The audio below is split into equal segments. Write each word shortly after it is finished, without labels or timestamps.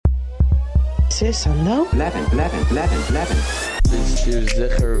6 en nou? 11.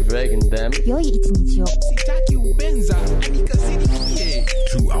 Zeker wegen them.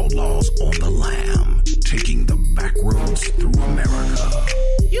 Two outlaws on the lam, taking the back roads through America.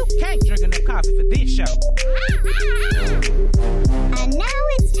 You can't drink enough coffee for this show. And now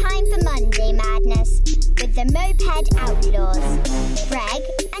it's time for Monday Madness with the Moped Outlaws, Greg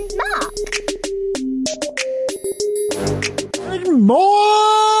and Mark. Good morning,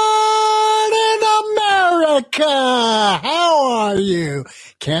 America! How are you?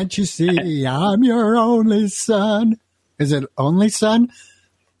 Can't you see I'm your only son? Is it only son?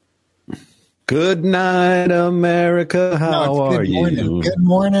 Good night, America. How are you? Good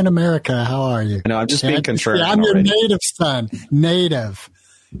morning, America. How are you? No, I'm just being confirmed. I'm your native son. Native.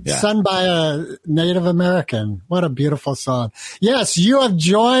 Yeah. Sung by a Native American. What a beautiful song. Yes, you have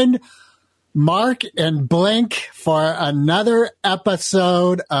joined Mark and Blink for another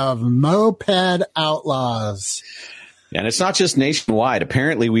episode of Moped Outlaws. And it's not just nationwide.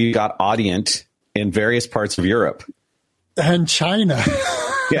 Apparently, we got audience in various parts of Europe. And China.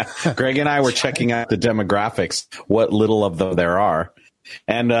 Yeah. Greg and I were checking out the demographics, what little of them there are.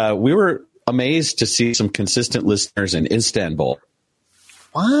 And we were amazed to see some consistent listeners in Istanbul.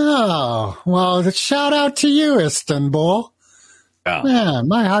 Wow. Well, shout out to you, Istanbul. Yeah. Man,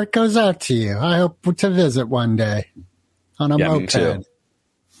 my heart goes out to you. I hope to visit one day on a moped. Me too.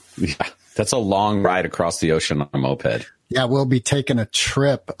 Yeah. That's a long ride across the ocean on a moped. Yeah, we'll be taking a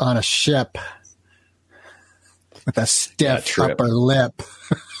trip on a ship with a stiff upper lip.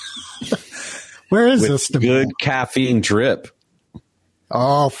 Where is this? Good caffeine drip.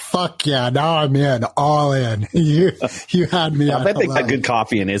 Oh, fuck yeah. Now I'm in. All in. You had me. I bet they got good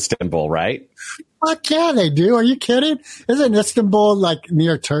coffee in Istanbul, right? Fuck yeah, they do. Are you kidding? Isn't Istanbul like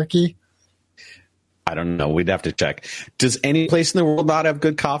near Turkey? I don't know. We'd have to check. Does any place in the world not have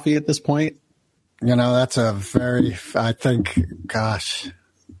good coffee at this point? You know, that's a very, I think, gosh.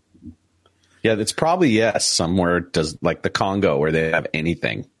 Yeah, it's probably yes. Somewhere does like the Congo where they have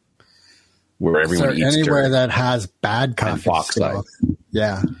anything. Where everyone eats anywhere dirt that has bad coffee. Bauxite.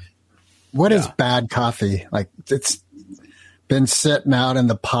 Yeah. What is bad coffee? Like it's been sitting out in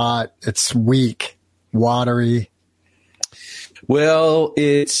the pot. It's weak, watery. Well,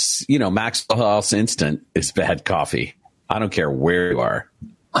 it's, Maxwell House Instant is bad coffee. I don't care where you are.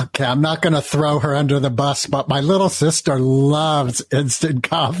 Okay, I'm not going to throw her under the bus, but my little sister loves instant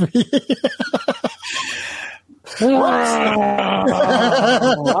coffee. Under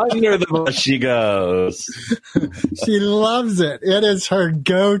the bus she goes. She loves it. It is her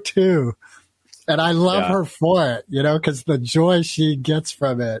go-to. And I love her for it, because the joy she gets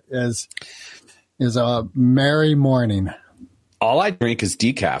from it is a merry morning. All I drink is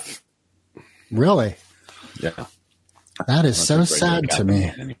decaf. Really? Yeah. That is so sad to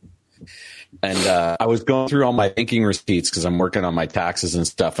me. And I was going through all my banking receipts because I'm working on my taxes and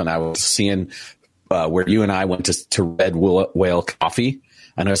stuff, and I was seeing where you and I went to Red Whale Coffee,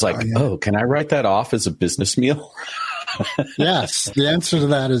 and I was like, oh, can I write that off as a business meal? Yes. The answer to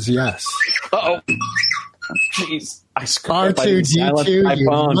that is yes. Oh, jeez. I screwed R2D2, you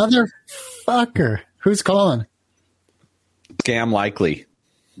motherfucker. Who's calling? Scam Likely.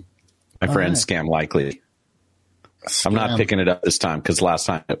 My friend Scam Likely. I'm not picking it up this time because last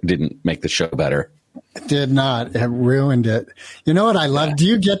time it didn't make the show better. It did not. It ruined it. You know what I love? Do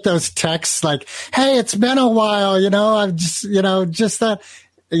you get those texts like, hey, it's been a while, I've just, just that,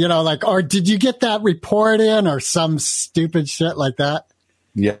 like, or did you get that report in or some stupid shit like that?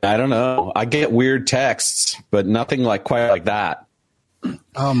 Yeah, I don't know. I get weird texts, but nothing quite like that.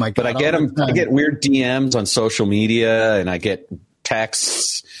 Oh my God. But I get them. I get weird DMs on social media, and I get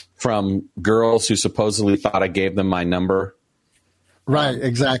texts from girls who supposedly thought I gave them my number. Right,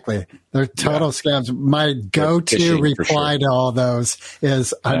 exactly. They're total scams. My go-to reply to all those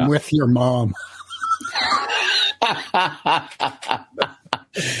is, I'm with your mom.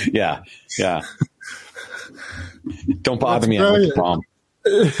 Yeah. Don't bother me. I'm with your mom.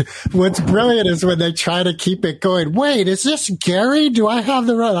 What's brilliant is when they try to keep it going. Wait, is this Gary? Do I have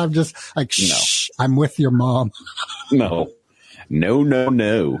the right? I'm just like, shh, no. I'm with your mom. No.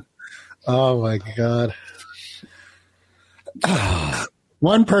 Oh my God.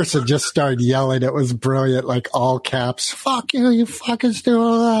 One person just started yelling. It was brilliant, like all caps. Fuck you, you fucking stupid.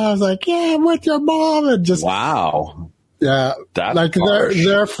 I was like, yeah, I'm with your mom. And just, wow. Yeah. That's like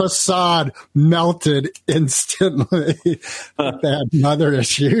their facade melted instantly. They had mother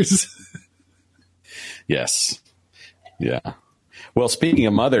issues. Yes. Yeah. Well, speaking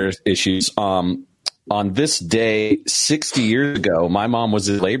of mother issues, on this day 60 years ago, my mom was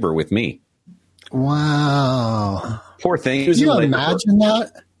in labor with me. Wow. Poor thing. Can you imagine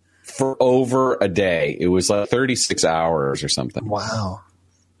that? for over a day. It was like 36 hours or something. Wow.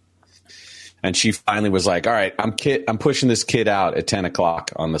 And she finally was like, all right, I'm pushing this kid out at 10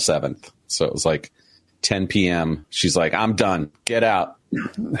 o'clock on the 7th. So it was like 10 p.m. She's like, I'm done. Get out.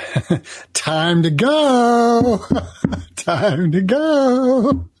 Time to go. Time to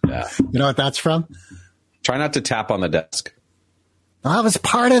go. Yeah. You know what that's from? Try not to tap on the desk. That was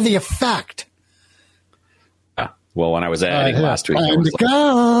part of the effect. Yeah. Well, when I was editing last week. Time to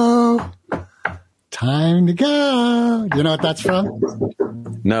go. Time to go. You know what that's from?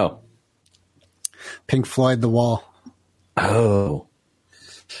 No. Pink Floyd, The Wall. Oh.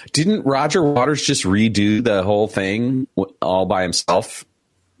 Didn't Roger Waters just redo the whole thing all by himself?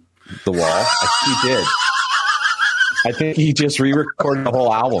 The Wall? I think he did. I think he just re-recorded the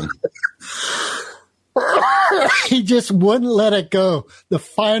whole album. He just wouldn't let it go. The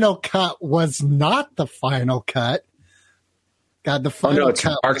final cut was not the final cut. God, the final it's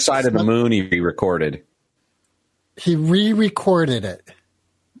cut. Dark Side of the Moon he re-recorded. He re-recorded it.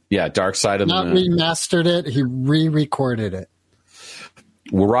 Yeah, Dark Side of the Moon. Not remastered it. He re-recorded it.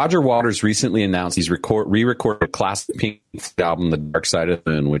 Well, Roger Waters recently announced he's re-recorded a classic Pink Floyd album, The Dark Side of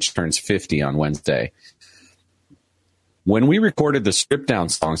the Moon, which turns 50 on Wednesday. When we recorded the stripped down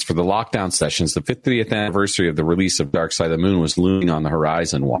songs for the lockdown sessions, the 50th anniversary of the release of Dark Side of the Moon was looming on the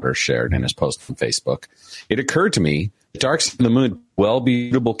horizon, Waters shared in his post on Facebook. It occurred to me that Dark Side of the Moon will be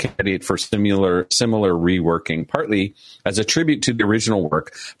a suitable candidate for similar reworking, partly as a tribute to the original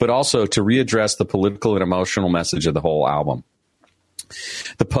work, but also to readdress the political and emotional message of the whole album.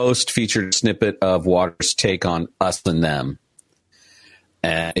 The post featured a snippet of Waters' take on Us and Them.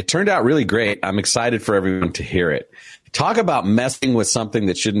 And it turned out really great. I'm excited for everyone to hear it. Talk about messing with something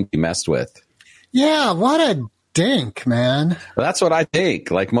that shouldn't be messed with. Yeah, what a dink, man. Well, that's what I think.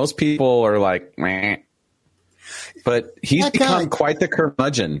 Like, most people are like, meh. But he's become quite the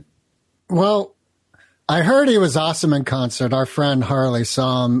curmudgeon. Well, I heard he was awesome in concert. Our friend Harley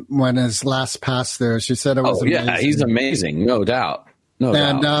saw him when his last pass there. She said it was amazing. Yeah, he's amazing. No doubt. No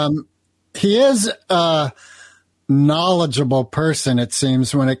doubt. He is a knowledgeable person, it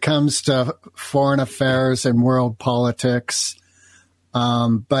seems, when it comes to foreign affairs and world politics.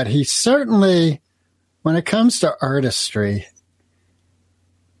 But he certainly, when it comes to artistry,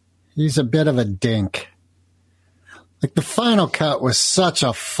 he's a bit of a dink. Like, the final cut was such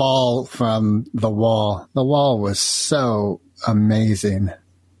a fall from The Wall. The Wall was so amazing.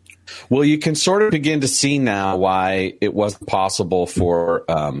 Well, you can sort of begin to see now why it wasn't possible for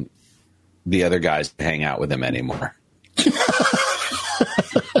the other guys to hang out with him anymore.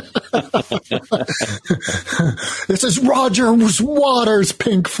 This is Roger Waters,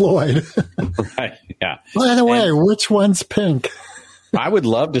 Pink Floyd. Right, yeah. By the way, which one's pink? I would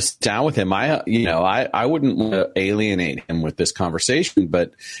love to sit down with him. I wouldn't want to alienate him with this conversation,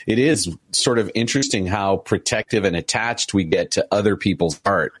 but it is sort of interesting how protective and attached we get to other people's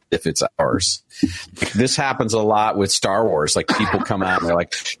art if it's ours. This happens a lot with Star Wars. Like, people come out and they're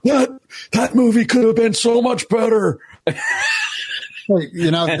like, that movie could have been so much better.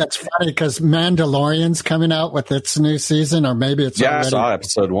 You know, that's funny because Mandalorian's coming out with its new season, or maybe it's already. I saw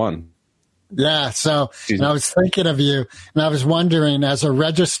episode 1. Yeah, so and I was thinking of you, and I was wondering, as a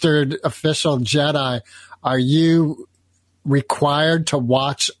registered official Jedi, are you required to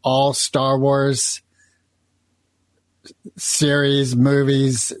watch all Star Wars series,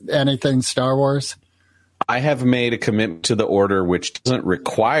 movies, anything Star Wars? I have made a commitment to the order, which doesn't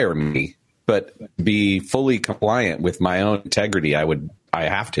require me, but be fully compliant with my own integrity. I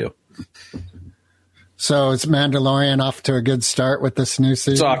have to. So is Mandalorian off to a good start with this new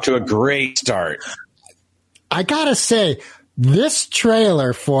season? It's off to a great start. I gotta say, this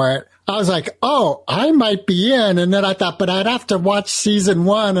trailer for it, I was like, oh, I might be in. And then I thought, but I'd have to watch season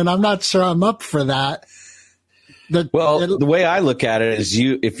 1, and I'm not sure I'm up for that. The way I look at it is,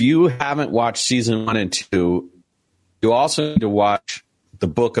 if you haven't watched season 1 and 2, you also need to watch the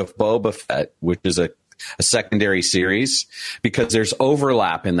Book of Boba Fett, which is a secondary series, because there's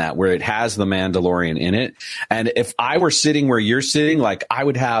overlap in that where it has the Mandalorian in it. And if I were sitting where you're sitting, like, I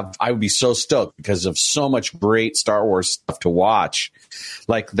would be so stoked because of so much great Star Wars stuff to watch.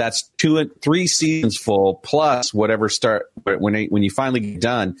 Like, that's 2 and 3 seasons full, plus whatever when you finally get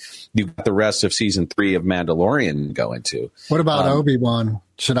done, you've got the rest of season 3 of Mandalorian to go into. What about Obi-Wan?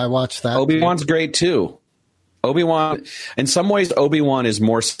 Should I watch that? Obi-Wan's great too. Obi-Wan, in some ways, Obi-Wan is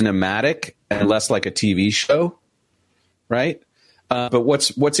more cinematic and less like a TV show, right? But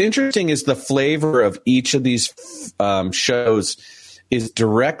what's interesting is the flavor of each of these shows is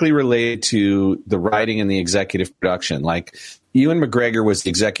directly related to the writing and the executive production. Like, Ewan McGregor was the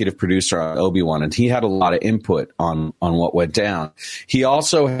executive producer on Obi-Wan, and he had a lot of input on what went down. He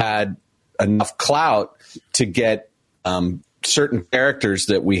also had enough clout to get certain characters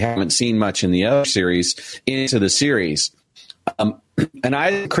that we haven't seen much in the other series into the series. And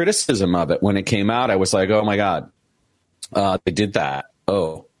I had criticism of it when it came out. I was like, oh my God, they did that.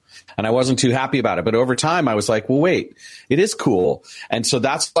 Oh, and I wasn't too happy about it. But over time, I was like, well, wait, it is cool. And so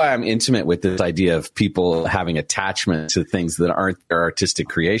that's why I'm intimate with this idea of people having attachment to things that aren't their artistic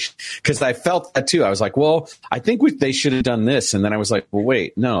creation. Because I felt that too. I was like, well, I think they should have done this. And then I was like, well,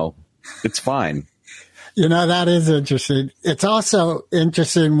 wait, no, it's fine. You know, that is interesting. It's also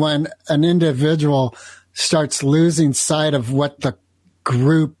interesting when an individual starts losing sight of what the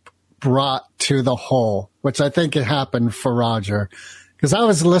group brought to the whole, which I think it happened for Roger. Because I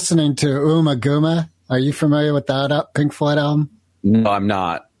was listening to Uma Guma. Are you familiar with that Pink Floyd album? No, I'm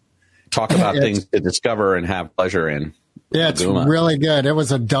not. Talk about things to discover and have pleasure in. Yeah, it's really good. It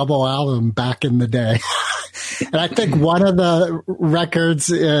was a double album back in the day. And I think one of the records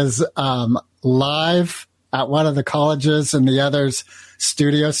is live at one of the colleges and the other's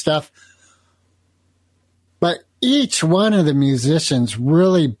studio stuff. But each one of the musicians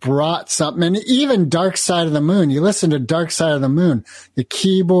really brought something. And even Dark Side of the Moon, you listen to Dark Side of the Moon, the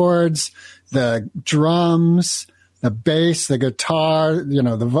keyboards, the drums, the bass, the guitar, you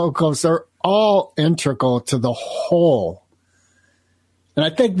know, the vocals, they're all integral to the whole. And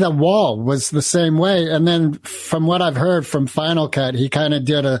I think The Wall was the same way. And then from what I've heard from Final Cut, he kind of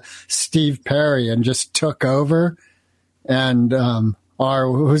did a Steve Perry and just took over. And,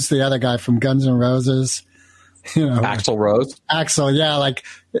 or who's the other guy from Guns N' Roses? You know, Axl Rose. Axl, yeah. Like,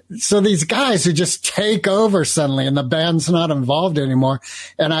 so these guys who just take over suddenly and the band's not involved anymore.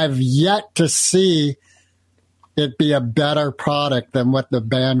 And I've yet to see it be a better product than what the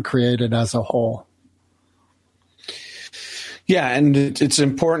band created as a whole. Yeah, and it's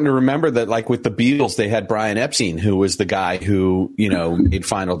important to remember that, like with the Beatles, they had Brian Epstein, who was the guy who, you know, made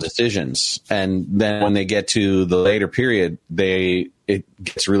final decisions. And then when they get to the later period, it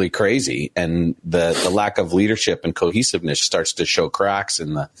gets really crazy, and the lack of leadership and cohesiveness starts to show cracks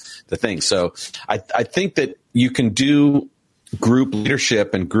in the thing. So I think that you can do group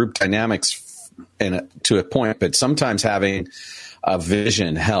leadership and group dynamics to a point, but sometimes having a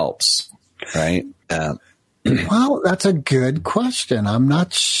vision helps, right? Well, that's a good question. I'm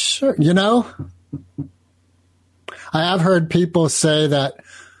not sure. You know, I have heard people say that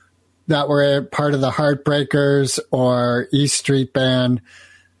were part of the Heartbreakers or E Street Band,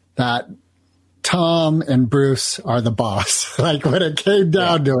 that Tom and Bruce are the boss. Like when it came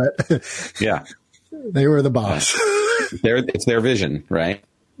down to it, yeah, they were the boss. It's their vision, right?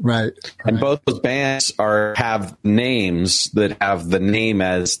 Right. And both those bands have names that have the name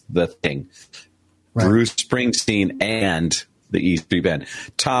as the thing. Right. Bruce Springsteen and the E Street Band,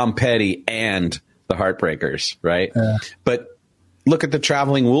 Tom Petty and the Heartbreakers, right? But look at the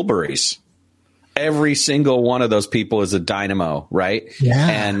Traveling Wilburys. Every single one of those people is a dynamo, right? Yeah.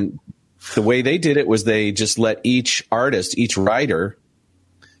 And the way they did it was they just let each artist, each writer,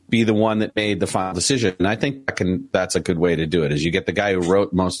 be the one that made the final decision. And I think that's a good way to do it, is you get the guy who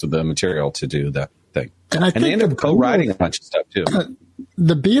wrote most of the material to do the thing. And they end up co-writing a bunch of stuff too.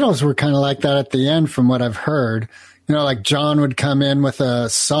 The Beatles were kind of like that at the end, from what I've heard. You know, like John would come in with a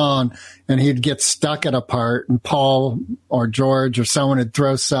song and he'd get stuck at a part, and Paul or George or someone would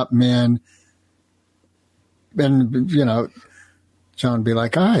throw something in. And, you know, John would be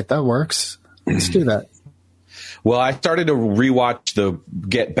like, all right, that works. Let's do that. Well, I started to rewatch the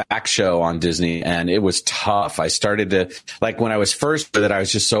Get Back show on Disney, and it was tough. I started to, like, when I was first with it, I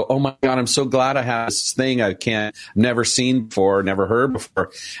was just so, oh my God, I'm so glad I have this thing never seen before, never heard before.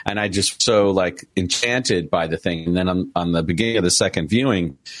 And I just so, like, enchanted by the thing. And then on the beginning of the second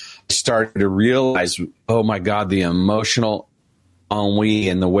viewing, I started to realize, oh my God, the emotional ennui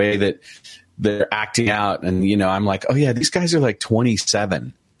and the way that they're acting out. And, you know, I'm like, oh yeah, these guys are like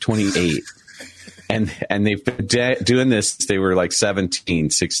 27, 28. And they've been doing this since they were like 17,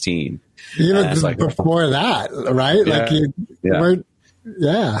 16. Even like, before that, right?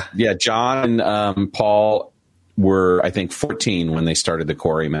 Yeah. Yeah, John and Paul were, I think, 14 when they started the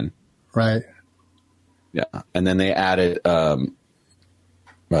Quarrymen. Right. Yeah. And then they added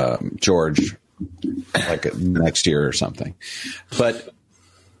George like next year or something. But,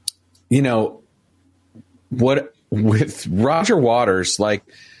 you know, what with Roger Waters, like,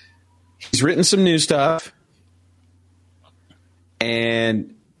 he's written some new stuff,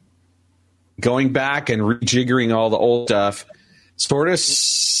 and going back and rejiggering all the old stuff sort of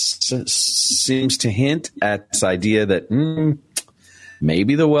seems to hint at this idea that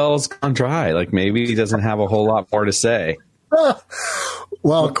maybe the well's gone dry. Like, maybe he doesn't have a whole lot more to say.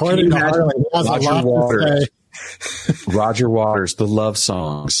 Well, according to Harley, he has a lot to say. Roger Waters, the love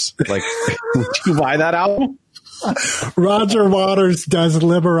songs. Like, would you buy that album? Roger Waters does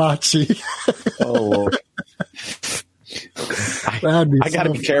Liberace. Oh, Lord. I got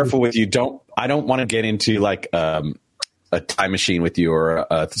to be careful with you. I don't want to get into like a time machine with you or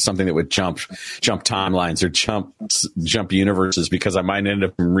something that would jump timelines or jump universes, because I might end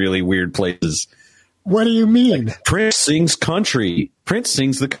up in really weird places. What do you mean? Prince sings country. Prince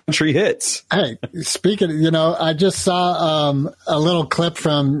sings the country hits. Hey, speaking, I just saw a little clip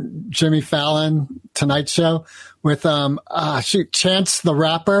from Jimmy Fallon Tonight Show with Chance the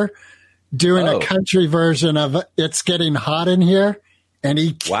Rapper doing a country version of "It's Getting Hot in Here," and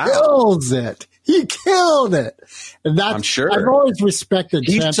he kills it. He killed it. And that's, I'm sure. I've always respected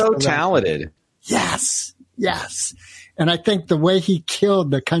He's Chance so the talented. Yes. And I think the way he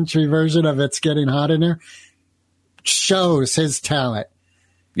killed the country version of "It's Getting Hot in Here" shows his talent.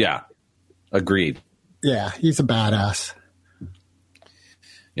 Yeah. Agreed. Yeah, he's a badass.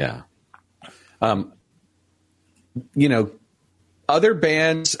 Yeah. Other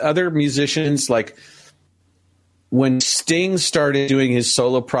bands, other musicians, like when Sting started doing his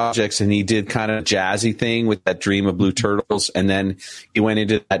solo projects and he did kind of a jazzy thing with that Dream of Blue Turtles, and then he went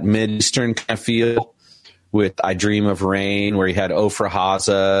into that Mid-Eastern kind of feel with I Dream of Rain, where he had Ofra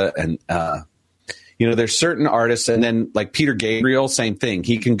Haza, and there's certain artists, and then like Peter Gabriel, same thing.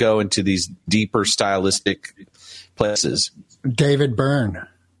 He can go into these deeper stylistic places. David Byrne,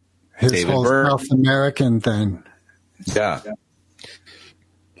 his whole South American thing. Yeah.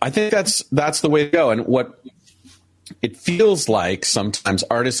 I think that's the way to go. And what it feels like sometimes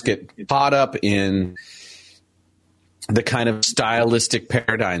artists get caught up in the kind of stylistic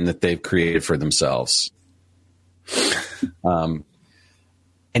paradigm that they've created for themselves. I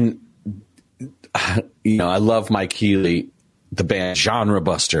love Mike Healy, the band Genre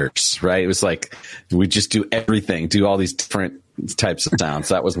Busters, right? It was like, we just do everything, do all these different types of sounds.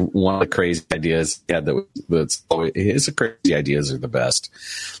 That was one of the crazy ideas. Yeah, his crazy ideas are the best.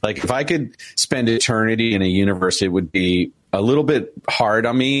 Like, if I could spend eternity in a universe, it would be a little bit hard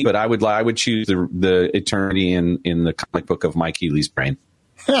on me, but I would choose the eternity in the comic book of Mike Healy's brain.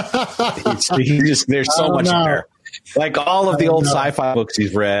 There's so much there. Like all of the old sci-fi books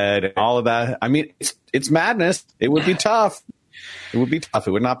he's read, and all of that. I mean, it's madness. It would be tough. It would be tough.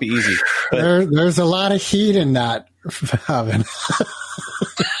 It would not be easy. There's a lot of heat in that oven.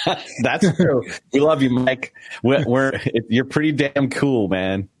 That's true. We love you, Mike. You're pretty damn cool,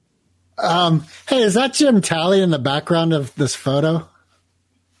 man. Hey, is that Jim Talley in the background of this photo?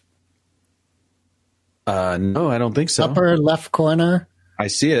 No, I don't think so. Upper left corner. I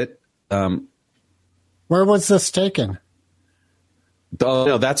see it. Where was this taken? Oh,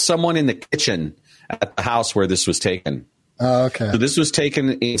 no, that's someone in the kitchen at the house where this was taken. Oh, okay. So this was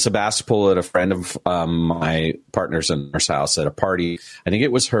taken in Sebastopol at a friend of my partner's in nurse house at a party. I think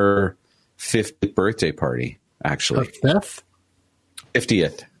it was her 50th birthday party, actually. Her 5th?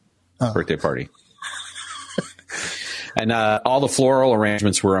 50th birthday party. And all the floral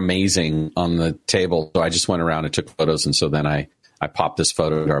arrangements were amazing on the table. So I just went around and took photos. And so then I popped this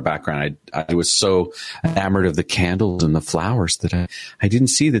photo to our background. I was so enamored of the candles and the flowers that I didn't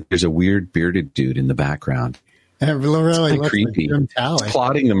see that there's a weird bearded dude in the background. It really looks creepy. Like Jim Talley. He's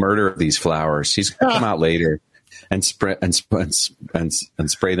plotting the murder of these flowers. He's going to come out later and spray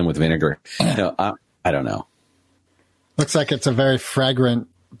them with vinegar. I don't know. Looks like it's a very fragrant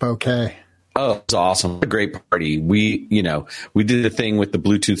bouquet. Oh, it's awesome. A great party. We did a thing with the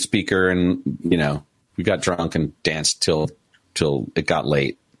Bluetooth speaker, and we got drunk and danced till it got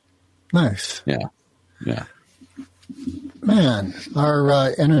late. Nice. Yeah. Man,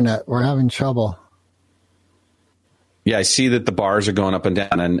 our internet, we're having trouble. Yeah, I see that the bars are going up and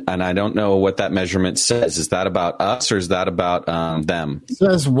down, and I don't know what that measurement says. Is that about us or is that about them? It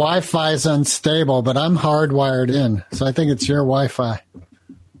says Wi-Fi is unstable, but I'm hardwired in, so I think it's your Wi-Fi.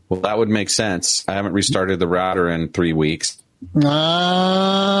 Well, that would make sense. I haven't restarted the router in 3 weeks. We'll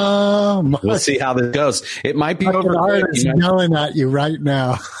see how this goes. It might be over. Art is yelling at you right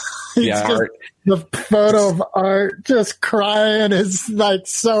now. Art. The photo of Art just crying is like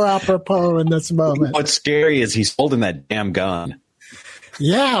so apropos in this moment. What's scary is he's holding that damn gun.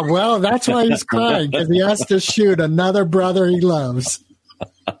 Yeah, well, that's why he's crying, because he has to shoot another brother he loves.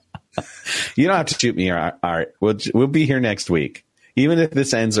 You don't have to shoot me, Art. We'll be here next week. Even if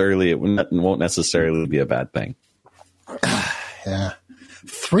this ends early, it won't necessarily be a bad thing. Yeah.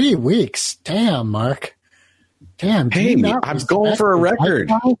 3 weeks. Damn, Mark. Damn. Hey, I'm going for a record.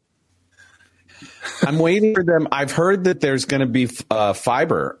 I'm waiting for them. I've heard that there's going to be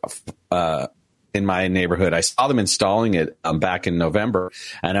fiber in my neighborhood. I saw them installing it back in November,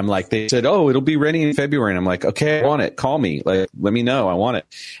 and I'm like, they said, "Oh, it'll be ready in February." And I'm like, "Okay, I want it. Call me. Like, let me know. I want it."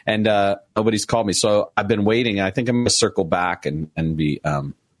 And nobody's called me, so I've been waiting. I think I'm going to circle back and be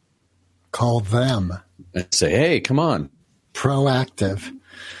call them and say, "Hey, come on." Proactive.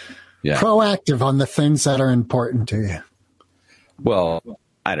 Yeah. Proactive on the things that are important to you. Well,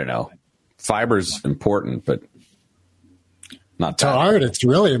 I don't know. Fiber's important, but not to that. Art. It's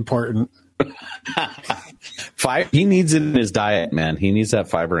really important. He needs it in his diet, man. He needs that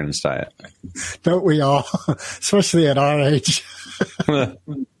fiber in his diet. Don't we all? Especially at our age.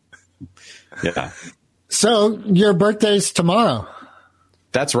 Yeah. So your birthday's tomorrow.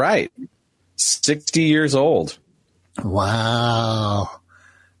 That's right. 60 years old. Wow.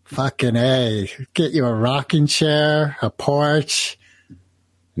 Fucking A. Get you a rocking chair, a porch.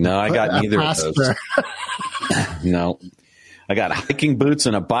 No, I got neither of those. No. I got hiking boots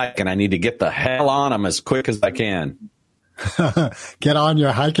and a bike, and I need to get the hell on them as quick as I can. Get on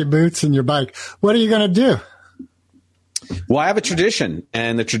your hiking boots and your bike. What are you going to do? Well, I have a tradition,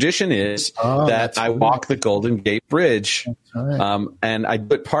 and the tradition is that I walk the Golden Gate Bridge. Right. And I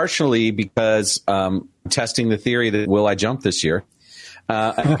do it partially because I'm testing the theory that will I jump this year?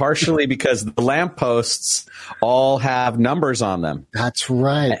 And partially because the lampposts all have numbers on them. That's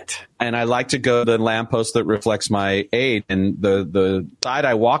right. And I like to go to the lamppost that reflects my age. And the side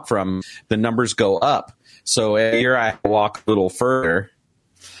I walk from, the numbers go up. So every year I walk a little further.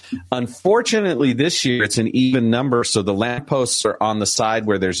 Unfortunately, this year it's an even number. So the lampposts are on the side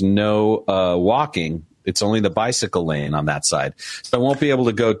where there's no walking. It's only the bicycle lane on that side. So I won't be able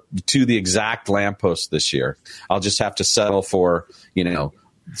to go to the exact lamppost this year. I'll just have to settle for, go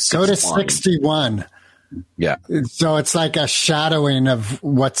to 61. Yeah. So it's like a shadowing of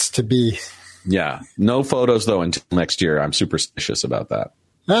what's to be. Yeah. No photos, though, until next year. I'm superstitious about that.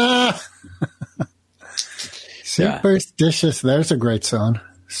 Superstitious. There's a great song.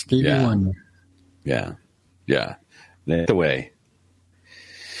 Stevie Wonder. Yeah. Yeah. That's the way.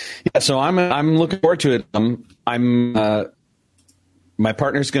 Yeah, so I'm looking forward to it. My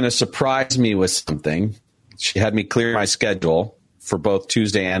partner's going to surprise me with something. She had me clear my schedule for both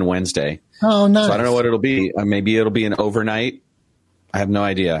Tuesday and Wednesday. Oh, nice. So I don't know what it'll be. Maybe it'll be an overnight. I have no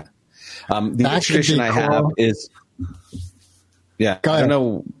idea. The other tradition I have is, I don't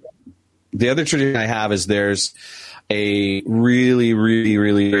know. The other tradition I have is there's a really, really,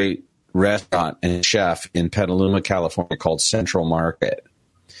 really great restaurant and chef in Petaluma, California called Central Market.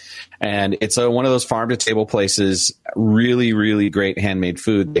 And it's one of those farm-to-table places, really, really great handmade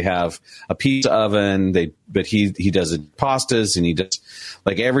food. They have a pizza oven, but he does pastas, and he does,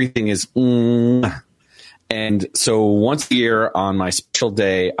 like, everything is And so once a year on my special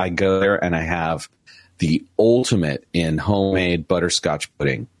day, I go there and I have the ultimate in homemade butterscotch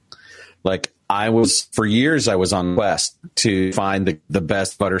pudding. Like, for years, I was on quest to find the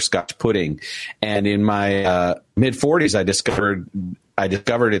best butterscotch pudding. And in my mid-40s, I discovered at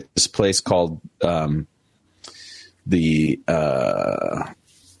this place called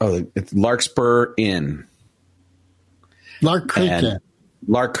it's Larkspur Inn. Lark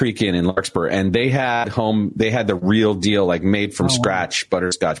Creek Inn in Larkspur. And they had the real deal, like made from scratch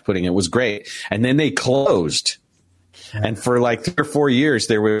butterscotch pudding. It was great. And then they closed. And for like 3 or 4 years,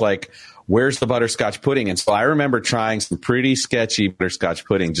 they were like, where's the butterscotch pudding? And so I remember trying some pretty sketchy butterscotch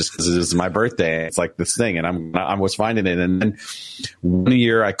pudding just because it was my birthday. It's like this thing, and I was finding it. And then one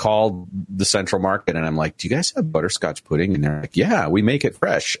year I called the Central Market, and I'm like, do you guys have butterscotch pudding? And they're like, yeah, we make it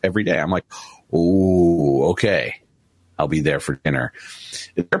fresh every day. I'm like, oh, okay. I'll be there for dinner.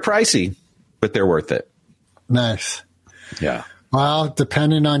 They're pricey, but they're worth it. Nice. Yeah. Well,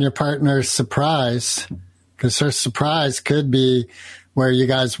 depending on your partner's surprise, because her surprise could be where you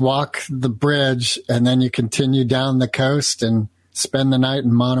guys walk the bridge and then you continue down the coast and spend the night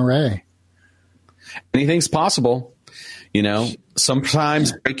in Monterey. Anything's possible.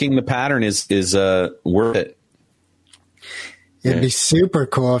 Sometimes breaking the pattern is worth it. It'd be super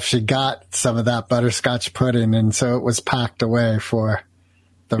cool if she got some of that butterscotch pudding and so it was packed away for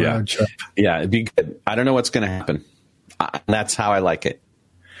the road trip. Yeah, it'd be good. I don't know what's going to happen. That's how I like it.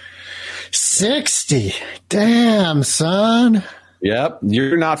 60. Damn, son. Yep,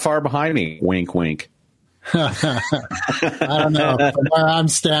 you're not far behind me. Wink, wink. I don't know. From where I'm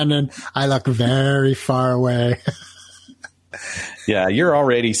standing, I look very far away. Yeah, you're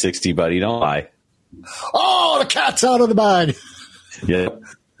already 60, buddy. Don't lie. Oh, the cat's out of the bag. Yep.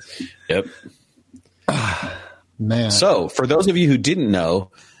 Man. So, for those of you who didn't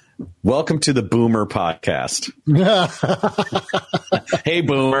know, welcome to the Boomer Podcast. Hey,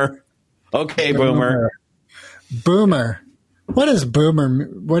 Boomer. Okay, Boomer. Boomer. What is boomer?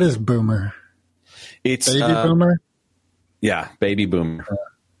 What is boomer? It's Baby boomer? Yeah, baby boomer.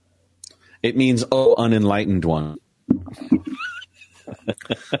 It means, oh, unenlightened one.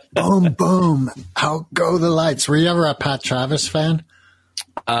 Boom, boom. Out go the lights. Were you ever a Pat Travis fan?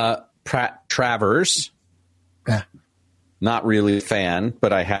 Pat Travers. Yeah. Not really a fan,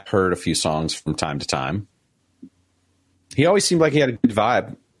 but I have heard a few songs from time to time. He always seemed like he had a good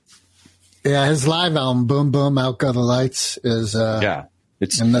vibe. Yeah, his live album, Boom Boom, Out Go the Lights, is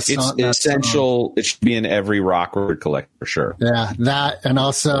It's song, essential. Song. It should be in every rock record collector for sure. Yeah, that and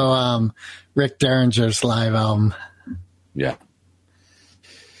also Rick Derringer's live album. Yeah.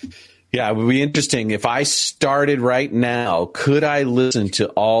 Yeah, it would be interesting. If I started right now, could I listen to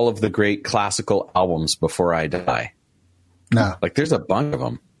all of the great classical albums before I die? No. Like, there's a bunch of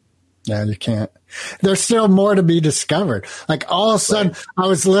them. Yeah, you can't. There's still more to be discovered. Like, all of a sudden, I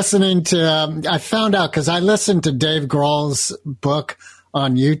was listening to, I found out because I listened to Dave Grohl's book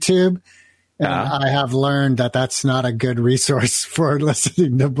on YouTube, and I have learned that that's not a good resource for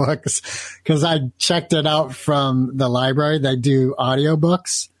listening to books because I checked it out from the library. They do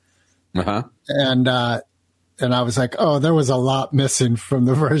audiobooks. Uh-huh. And I was like, oh, there was a lot missing from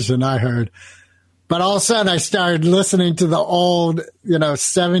the version I heard. But all of a sudden I started listening to the old,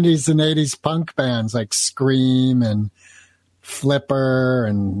 70s and 80s punk bands like Scream and Flipper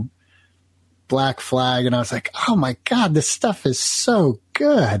and Black Flag. And I was like, oh my God, this stuff is so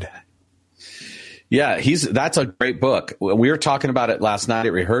good. Yeah, that's a great book. We were talking about it last night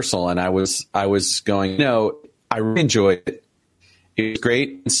at rehearsal, and I was going, I really enjoyed it. It was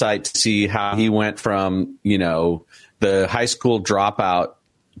great insight to see how he went from, the high school dropout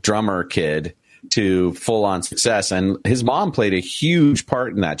drummer kid to full on success. And his mom played a huge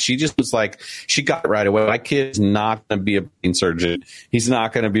part in that. She just was like, she got it right away. My kid's not going to be a brain surgeon. He's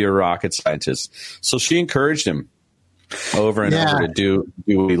not going to be a rocket scientist. So she encouraged him over and over to do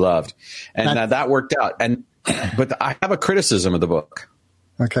what he loved. And that worked out. But I have a criticism of the book.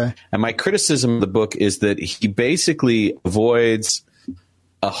 Okay. And my criticism of the book is that he basically avoids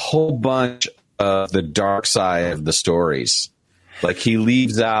a whole bunch of the dark side of the stories. Like, he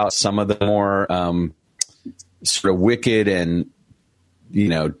leaves out some of the more sort of wicked and,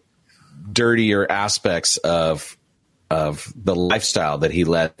 dirtier aspects of the lifestyle that he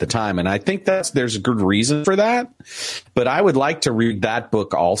led at the time. And I think there's a good reason for that. But I would like to read that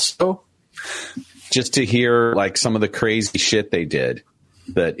book also, just to hear like some of the crazy shit they did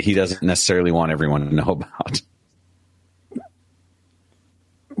that he doesn't necessarily want everyone to know about.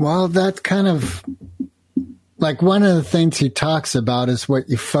 Well, that kind of, like, one of the things he talks about is what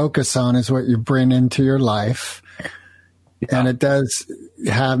you focus on is what you bring into your life. Yeah. And it does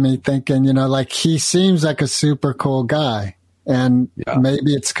have me thinking, like, he seems like a super cool guy. And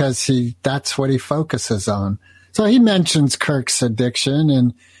maybe it's because that's what he focuses on. So he mentions Kirk's addiction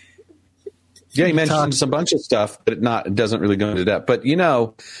and he mentions a bunch of stuff, but it doesn't really go into depth. But,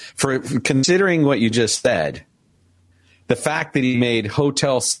 for considering what you just said, the fact that he made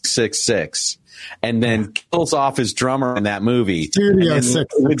Hotel 666 and then kills off his drummer in that movie. Studio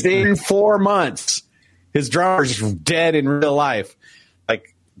 666. Within 4 months, his drummer's dead in real life.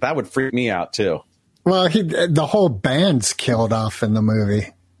 Like, that would freak me out, too. Well, the whole band's killed off in the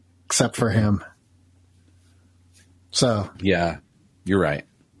movie, except for him. So. Yeah, you're right.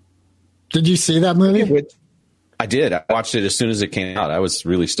 Did you see that movie? I did. I watched it as soon as it came out. I was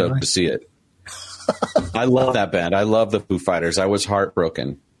really stoked to see it. I love that band. I love the Foo Fighters. I was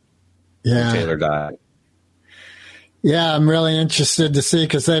heartbroken when Taylor died. Yeah, I'm really interested to see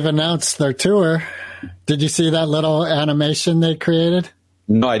because they've announced their tour. Did you see that little animation they created?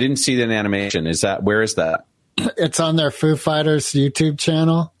 No, I didn't see the animation. Where is that? It's on their Foo Fighters YouTube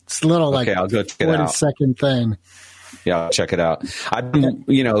channel. It's a little I'll go check it 40-second thing. Yeah, I'll check it out. I've been,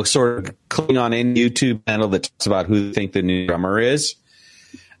 sort of clicking on any YouTube channel that talks about who they think the new drummer is.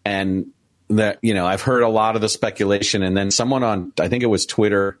 And that, I've heard a lot of the speculation. And then someone on, I think it was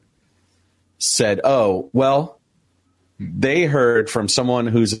Twitter, said, oh, well, they heard from someone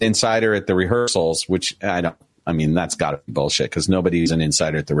who's an insider at the rehearsals, which that's got to be bullshit because nobody who's an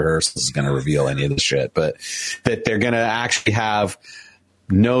insider at the rehearsals is going to reveal any of this shit. But that they're going to actually have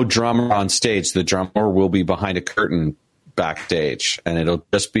no drummer on stage. The drummer will be behind a curtain backstage, and it'll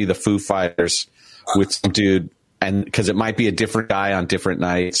just be the Foo Fighters with some dude, and because it might be a different guy on different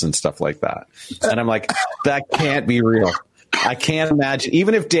nights and stuff like that. And I'm like, that can't be real. I can't imagine.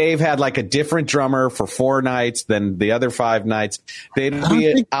 Even if Dave had like a different drummer for 4 nights than the other 5 nights, they'd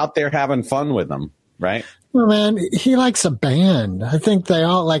be out there having fun with them, right? Well, man, he likes a band. I think they're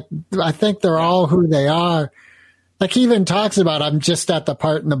all who they are. Like, he even talks about, I'm just at the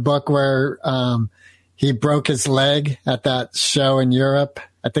part in the book where he broke his leg at that show in Europe.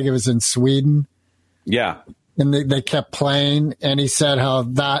 I think it was in Sweden. Yeah. And they kept playing, and he said how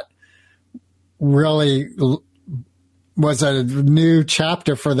that really was a new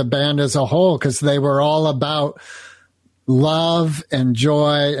chapter for the band as a whole, because they were all about love and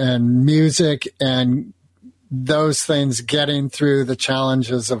joy and music and those things getting through the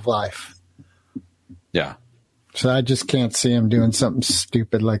challenges of life. Yeah. So I just can't see him doing something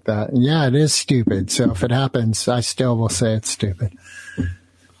stupid like that. And yeah, it is stupid. So if it happens, I still will say it's stupid.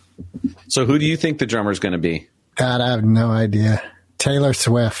 So who do you think the drummer is going to be? God, I have no idea. Taylor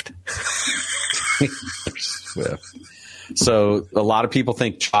Swift. Swift. So a lot of people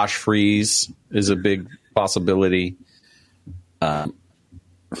think Josh Freese is a big possibility.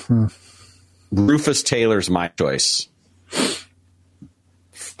 Rufus Taylor's my choice.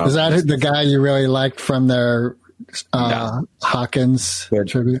 Is that the guy you really liked from their Hawkins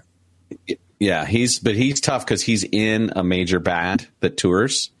tribute? Yeah, he's tough because he's in a major band that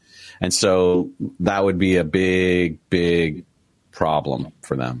tours. And so that would be a big, big problem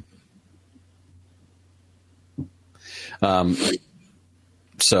for them.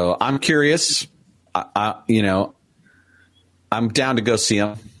 So I'm curious. I'm down to go see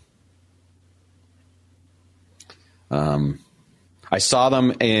them. I saw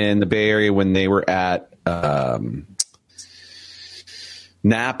them in the Bay Area when they were at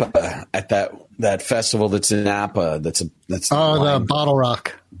Napa at that festival that's in Napa. That's the Bottle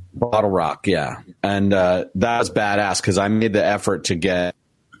Rock. Bottle Rock, yeah. And that was badass because I made the effort to get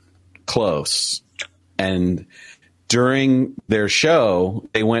close. And during their show,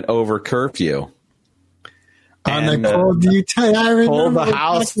 they went over curfew. And they pulled you. I remember the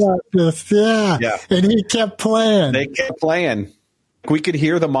house. This. Yeah. And he kept playing. They kept playing. We could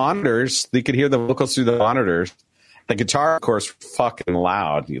hear the monitors. They could hear the vocals through the monitors. The guitar, of course, fucking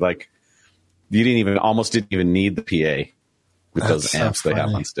loud. You almost didn't even need the PA with those amps they have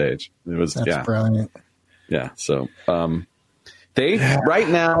on stage. It was brilliant. Yeah. So right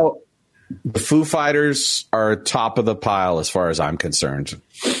now, the Foo Fighters are top of the pile as far as I'm concerned.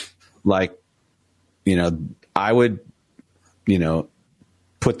 Like, I would,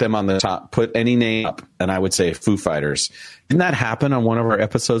 put them on the top, put any name up, and I would say Foo Fighters. Didn't that happen on one of our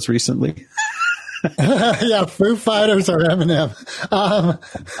episodes recently? Yeah, Foo Fighters or Eminem.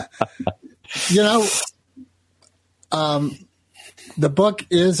 The book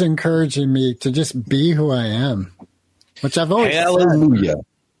is encouraging me to just be who I am, which I've always Hallelujah. said.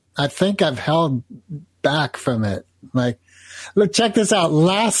 I think I've held back from it. Like, look, check this out.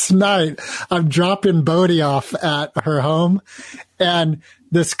 Last night, I'm dropping Bodhi off at her home, and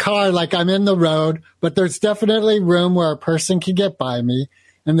this car, like, I'm in the road, but there's definitely room where a person can get by me.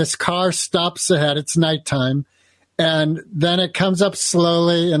 And this car stops ahead. It's nighttime. And then it comes up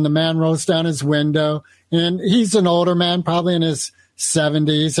slowly, and the man rolls down his window. And he's an older man, probably in his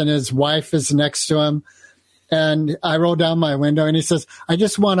 70s, and his wife is next to him. And I roll down my window, and he says, I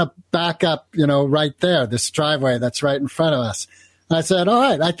just want to back up, right there, this driveway that's right in front of us. And I said, all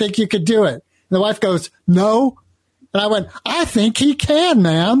right, I think you could do it. And the wife goes, no. And I went, I think he can,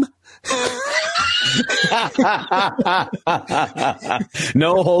 ma'am.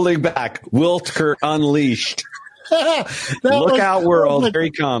 No holding back. Wiltker unleashed. Look out, world. Here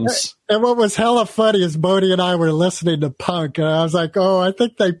he comes. And what was hella funny is Bodhi and I were listening to punk, and I was like, oh, I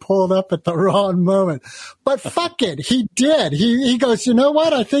think they pulled up at the wrong moment. But fuck it. He did. He goes, you know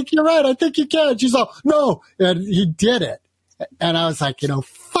what? I think you're right. I think you can. She's all, no. And he did it. And I was like,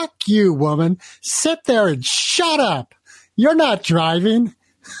 fuck you, woman. Sit there and shut up. You're not driving.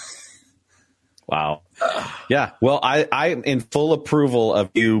 Wow. Yeah. Well, I'm in full approval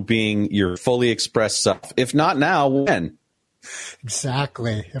of you being your fully expressed self. If not now, when?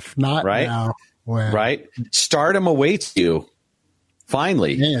 Exactly. If not now, when? Right? Stardom awaits you.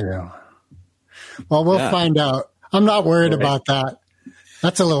 Finally. Yeah. Well, we'll find out. I'm not worried about that.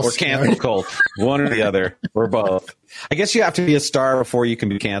 That's a little scary. Cancel cult. One or the other. Or both. I guess you have to be a star before you can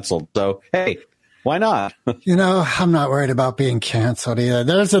be canceled. So, hey. Why not? I'm not worried about being canceled either.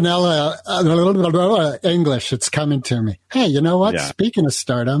 There's an English that's coming to me. Hey, you know what? Yeah. Speaking of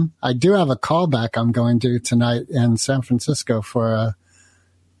stardom, I do have a callback I'm going to tonight in San Francisco for a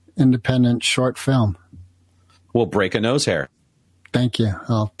independent short film. We'll break a nose hair. Thank you.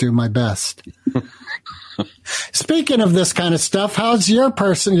 I'll do my best. Speaking of this kind of stuff, how's your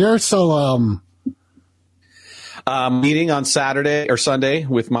solo meeting on Saturday or Sunday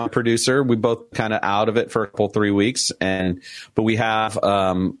with my producer. We both kind of out of it for a couple 3 weeks, but we have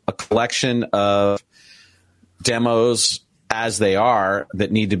a collection of demos as they are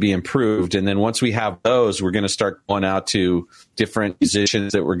that need to be improved. And then once we have those, we're going to start going out to different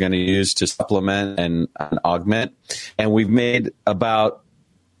musicians that we're going to use to supplement and augment. And we've made about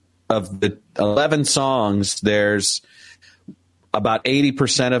of the 11 songs, there's about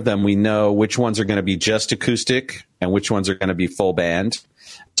 80% of them we know which ones are going to be just acoustic and which ones are going to be full band.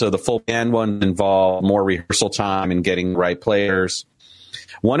 So the full band ones involve more rehearsal time and getting the right players.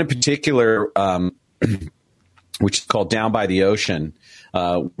 One in particular, which is called Down by the Ocean,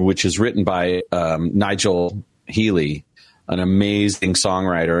 which is written by Nigel Healy, an amazing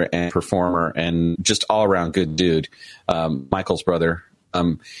songwriter and performer and just all around good dude, Michael's brother.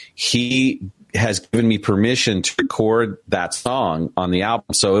 He has given me permission to record that song on the album.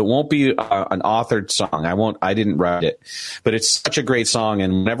 So it won't be an authored song. I didn't write it, but it's such a great song.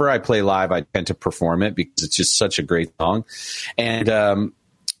 And whenever I play live, I tend to perform it because it's just such a great song. And,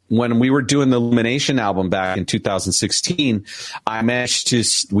 when we were doing the Illumination album back in 2016,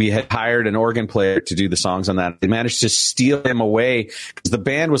 we had hired an organ player to do the songs on that. They managed to steal him away because the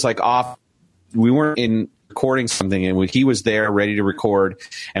band was like off. We weren't in recording something, and he was there ready to record,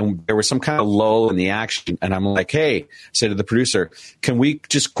 and there was some kind of lull in the action. And I'm like, hey, I said to the producer, can we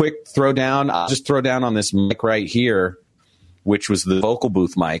just quick throw down? I'll just throw down on this mic right here, which was the vocal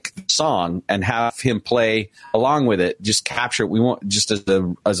booth mic song, and have him play along with it. Just capture it. We want just as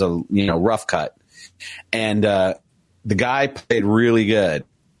a rough cut. And the guy played really good,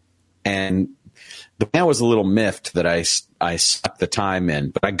 and the band was a little miffed that I sucked the time in,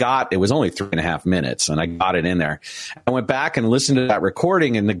 but it was only 3.5 minutes, and I got it in there. I went back and listened to that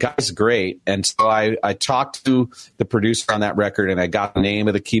recording, and the guy's great. And so I talked to the producer on that record, and I got the name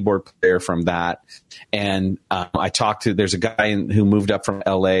of the keyboard player from that. And there's a guy who moved up from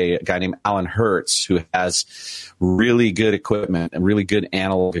LA, a guy named Alan Hertz, who has really good equipment and really good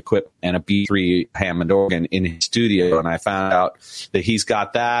analog equipment and a B3 Hammond organ in his studio. And I found out that he's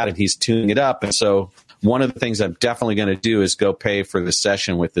got that and he's tuning it up. And so one of the things I'm definitely going to do is go pay for the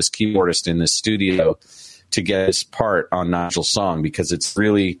session with this keyboardist in this studio to get his part on Nigel's song, because it's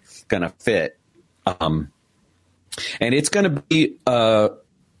really going to fit. And it's going to be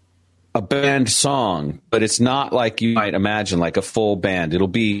a band song, but it's not like you might imagine, like a full band. It'll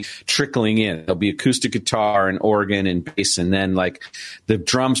be trickling in. There'll be acoustic guitar and organ and bass, and then like the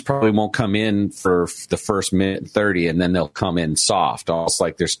drums probably won't come in for the first minute 30, and then they'll come in soft, almost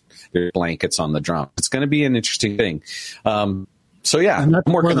like there's blankets on the drum. It's going to be an interesting thing. So yeah, I'm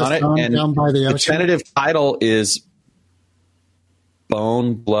working on it. And the tentative title is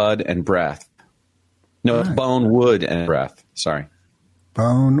Bone, Blood, and Breath. No, it's Bone, Wood, and Breath. Sorry.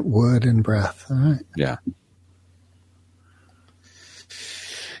 Bone, wood, and breath. All right. Yeah.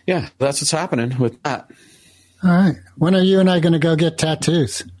 Yeah, that's what's happening with that. All right. When are you and I going to go get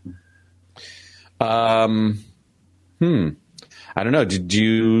tattoos? I don't know. Did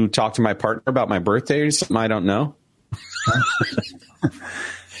you talk to my partner about my birthday or something? I don't know.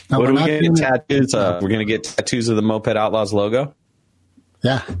 No, what are we going to get tattoos of? We're going to get tattoos of the Moped Outlaws logo?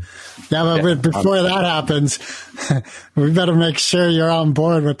 Yeah. Yeah, but before that happens, we better make sure you're on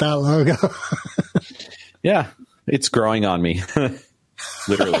board with that logo. Yeah, it's growing on me.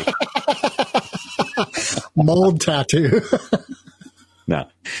 Literally. Mold tattoo. No.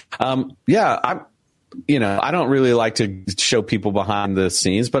 I don't really like to show people behind the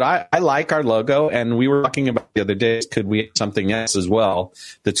scenes, but I like our logo, and we were talking about the other day, could we have something else as well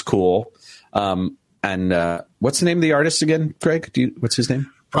that's cool? And what's the name of the artist again, Greg? What's his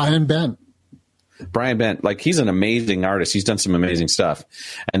name? Brian Bent. Brian Bent. Like, he's an amazing artist. He's done some amazing stuff.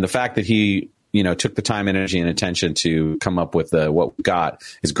 And the fact that he, took the time, energy, and attention to come up with what we got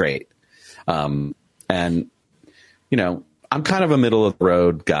is great. And, I'm kind of a middle of the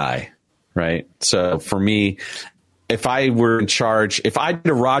road guy, right? So for me, if I were in charge, if I did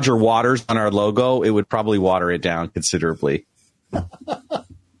a Roger Waters on our logo, it would probably water it down considerably.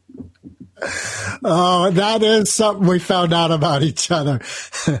 Oh, that is something we found out about each other.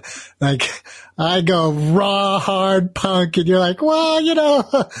 Like, I go raw, hard punk, and you're like, well,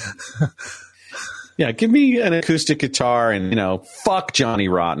 Yeah, give me an acoustic guitar and, fuck Johnny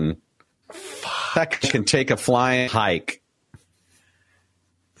Rotten. That can take a flying hike.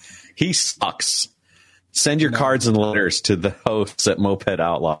 He sucks. Send your cards and letters to the hosts at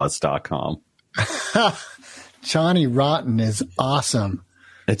mopedoutlaws.com. Johnny Rotten is awesome.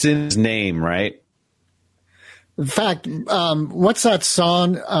 It's in his name, right? In fact, what's that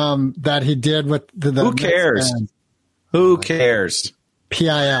song that he did with the Who cares? Who cares?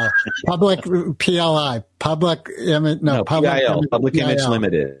 PIL. PLI. Public Image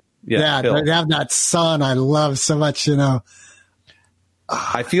Limited. Yeah, they have that song I love so much,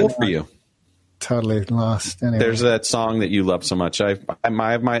 I feel for you. Totally lost. Anyway. There's that song that you love so much. You have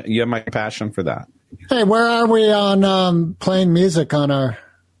my passion for that. Hey, where are we on playing music on our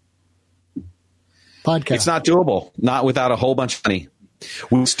podcast? It's not doable. Not without a whole bunch of money.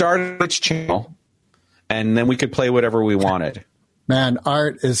 We started which channel, and then we could play whatever we wanted. Man,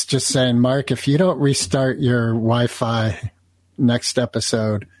 Art is just saying, Mark, if you don't restart your Wi-Fi next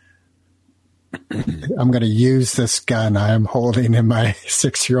episode, I'm going to use this gun I am holding in my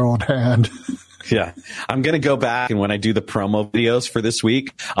 6-year-old hand. Yeah. I'm going to go back, and when I do the promo videos for this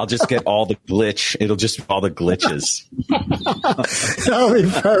week, I'll just get all the glitch. It'll just be all the glitches. That'll be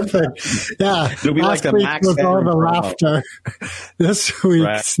perfect. Yeah. It'll be like the Max was all the promo. laughter. This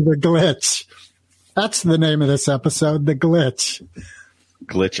week's The Glitch. That's the name of this episode, The Glitch.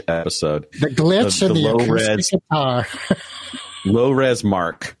 Glitch episode. The Glitch and the acoustic guitar. Low res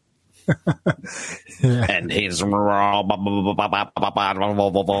Mark. Yeah. And he's somewhere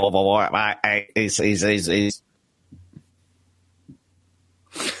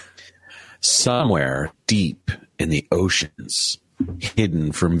deep in the oceans,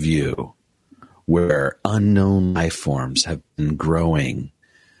 hidden from view, where unknown life forms have been growing,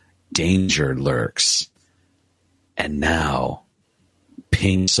 danger lurks. And now,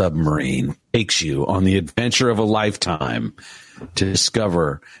 Pink Submarine takes you on the adventure of a lifetime to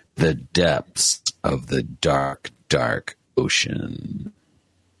discover the depths of the dark, dark ocean.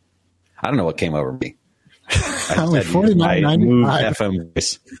 I don't know what came over me. Only $49.95. FM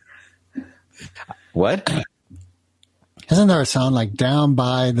voice. What? Isn't there a song like down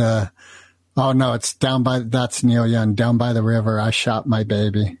by the... Oh, no, it's down by... That's Neil Young. Down by the river, I shot my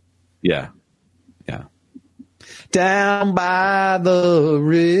baby. Yeah. Yeah. Down by the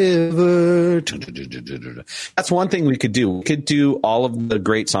river. That's one thing we could do. We could do all of the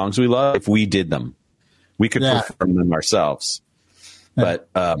great songs we love if we did them. We could perform them ourselves. Yeah.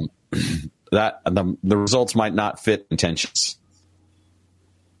 But the results might not fit intentions.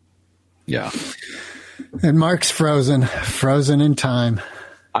 Yeah. And Mark's frozen in time.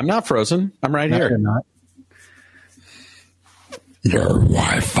 I'm not frozen. I'm right here. You're not. Your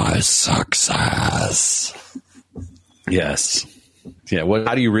Wi-Fi sucks ass. Yes. Yeah.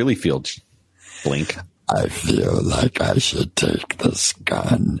 How do you really feel, Blink? I feel like I should take this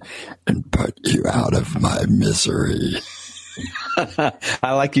gun and put you out of my misery.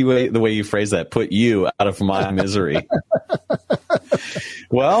 I like the way you phrase that. Put you out of my misery.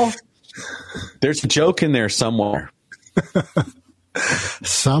 Well, there's a joke in there somewhere.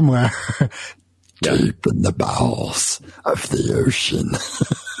 Somewhere. Deep in the bowels of the ocean.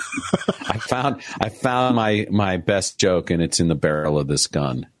 I found my best joke, and it's in the barrel of this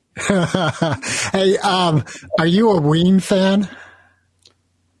gun. Hey, are you a Ween fan?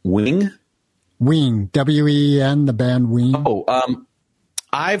 Ween, W-E-E-N, the band Ween. Oh,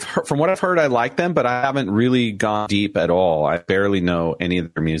 I've heard, from what I've heard, I like them, but I haven't really gone deep at all. I barely know any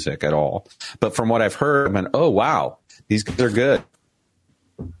of their music at all. But from what I've heard, I mean, oh wow, these guys are good.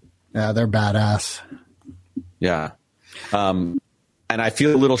 Yeah, they're badass. Yeah. And I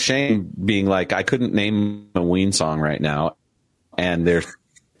feel a little shame being like, I couldn't name a Ween song right now. And they've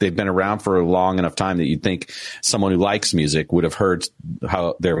been around for a long enough time that you'd think someone who likes music would have heard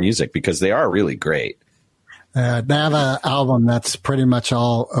their music, because they are really great. They have an album that's pretty much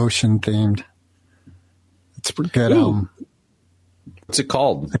all ocean themed. It's a pretty good album. What's it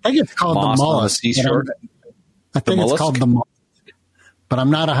called? I think it's called Moss The on the Mollusk. Seashore? I think it's called The Mollusk. But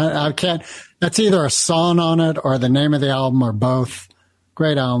I'm not I can't. That's either a song on it or the name of the album or both.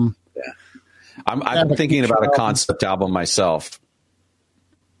 Great album. Yeah. I'm thinking about a concept album myself.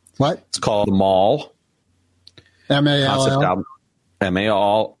 What? It's called The Mall. M-A-L-L. Concept album.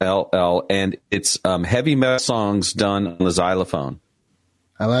 M-A-L-L, and it's heavy metal songs done on the xylophone.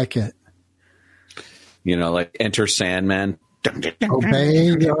 I like it. You know, like Enter Sandman.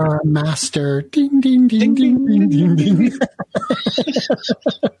 Obey your master. Ding, ding, ding, ding, ding, ding, ding.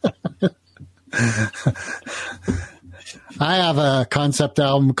 I have a concept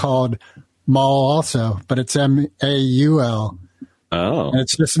album called Maul also, but it's M-A-U-L. Oh. And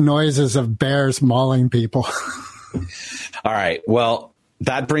it's just noises of bears mauling people. All right. Well,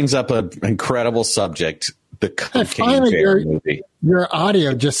 that brings up an incredible subject. The Cocaine Bear movie. Your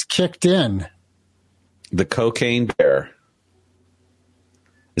audio just kicked in. The Cocaine Bear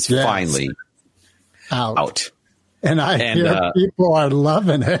is finally out. And I hear people are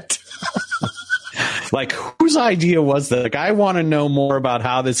loving it. Like, whose idea was that? Like, I want to know more about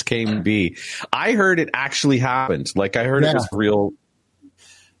how this came to be. I heard it actually happened. Like, I heard it was real.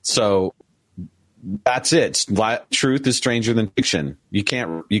 So that's it. Truth is stranger than fiction. You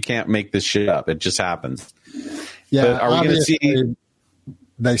can't make this shit up. It just happens. Yeah. But are we going to see?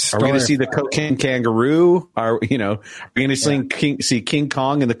 Are we going to see the cocaine kangaroo? Are we going to see King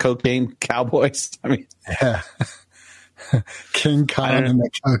Kong and the cocaine cowboys? I mean, yeah. King Kong and the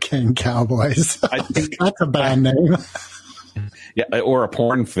Cocaine Cowboys. I think that's a bad name. Yeah, or a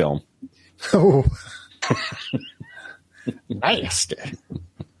porn film. Oh, nasty.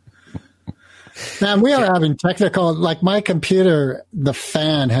 Man, we are having technical, like my computer, the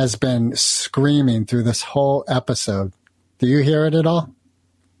fan has been screaming through this whole episode. Do you hear it at all?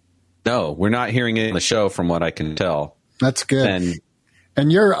 No, we're not hearing it in the show from what I can tell. That's good.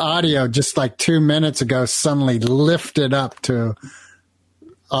 And your audio just like 2 minutes ago suddenly lifted up to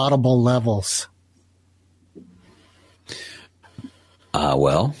audible levels.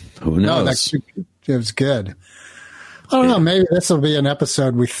 Well, who knows? No, it was good. I don't know. Maybe this will be an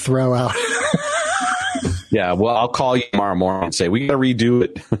episode we throw out. Yeah, well, I'll call you tomorrow morning and say, we got to redo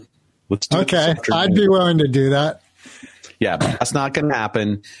it. Let's do okay, it. I'd be willing to do that. Yeah, but that's not going to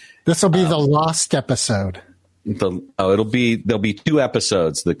happen. This will be the lost episode. There'll be 2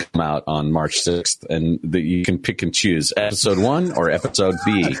 episodes that come out on March 6th, and you can pick and choose episode 1 or episode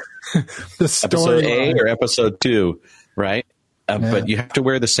B, the story episode A line. or episode 2, right? But you have to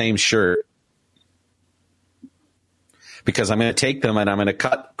wear the same shirt because I'm going to take them and I'm going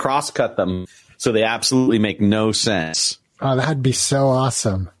to cross-cut them so they absolutely make no sense. Oh, that'd be so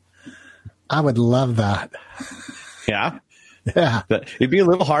awesome. I would love that. Yeah? Yeah. It'd be a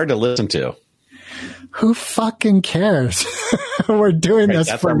little hard to listen to. Who fucking cares? We're doing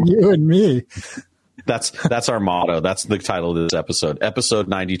this for you and me. That's our motto. That's the title of this episode. Episode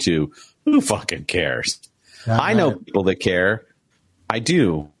 92. Who fucking cares? I know people that care. I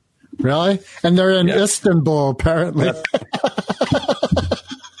do. Really? And they're in Istanbul, apparently.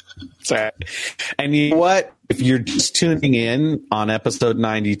 Sorry. And you know what? If you're just tuning in on episode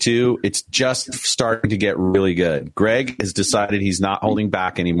 92, it's just starting to get really good. Greg has decided he's not holding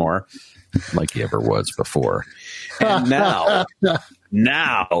back anymore like he ever was before. And now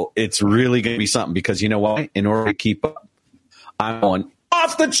it's really going to be something because you know what? In order to keep up, I'm going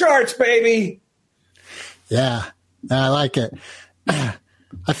off the charts, baby. Yeah, I like it.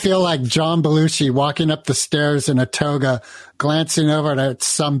 I feel like John Belushi walking up the stairs in a toga, glancing over at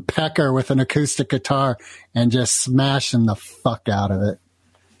some pecker with an acoustic guitar and just smashing the fuck out of it.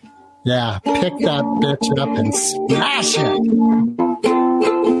 Yeah, pick that bitch up and smash it.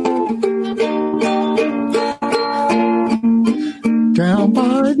 Down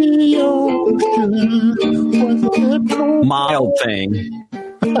by the ocean. Mild thing.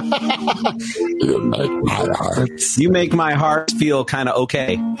 You make my heart feel kind of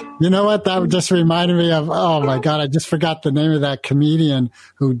okay. You know what? That just reminded me of, oh my God, I just forgot the name of that comedian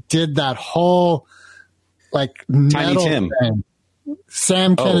who did that whole like Tiny Tim. Thing.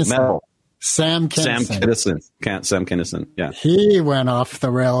 Sam Kinison. Metal. Sam Kinison. Sam Kinison. Yeah. He went off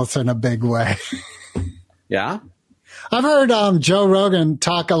the rails in a big way. Yeah. I've heard Joe Rogan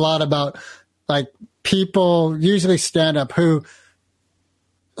talk a lot about like people, usually stand up, who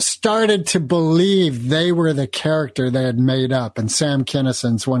started to believe they were the character they had made up. And Sam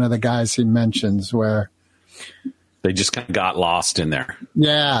Kinison's one of the guys he mentions where they just kind of got lost in there.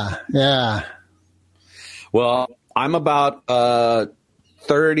 Yeah. Yeah. Well, I'm about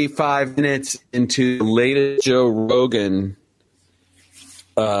 35 minutes into the latest Joe Rogan,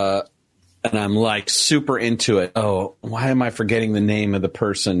 and I'm like super into it. Oh, why am I forgetting the name of the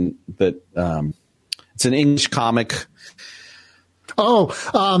person that it's an English comic. Oh,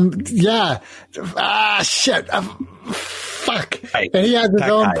 yeah. Shit. Fuck. Right. And he has his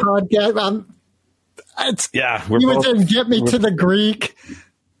own podcast. Didn't get me to the Greek.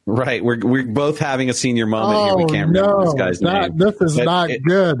 Right. We're both having a senior moment here. We can't remember this guy's name. This is not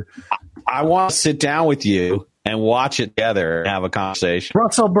good. I want to sit down with you and watch it together and have a conversation.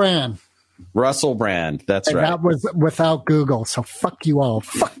 Russell Brand. That's right. That was without Google. So fuck you all.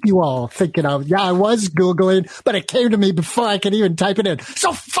 Thinking I was Googling, but it came to me before I could even type it in.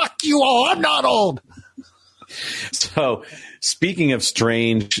 So fuck you all. I'm not old. So speaking of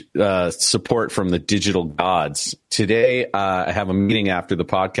strange support from the digital gods, today I have a meeting after the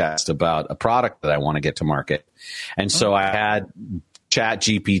podcast about a product that I want to get to market. And so I had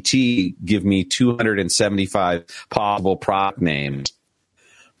ChatGPT give me 275 possible product names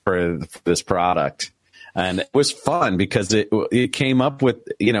for this product. And it was fun because it came up with,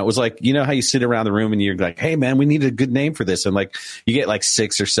 it was like, how you sit around the room and you're like, hey man, we need a good name for this. And like, you get like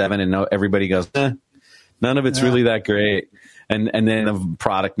 6 or 7 and everybody goes, none of it's really that great. And then the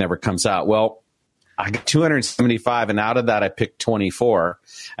product never comes out. Well, I got 275 and out of that I picked 24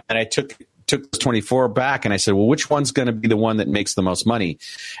 and I took those 24 back and I said, well, which one's going to be the one that makes the most money?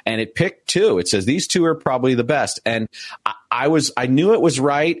 And it picked 2. It says these 2 are probably the best. And I knew it was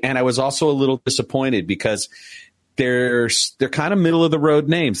right. And I was also a little disappointed because they're kind of middle of the road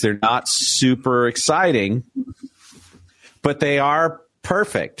names. They're not super exciting, but they are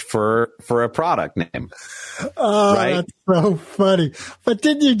perfect for a product name. Oh, right? That's so funny. But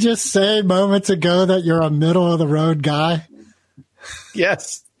didn't you just say moments ago that you're a middle of the road guy?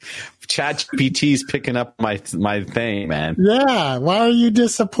 Yes. ChatGPT's picking up my thing, man. Yeah. Why are you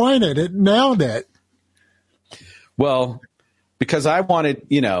disappointed? It nailed it. Well, because I wanted,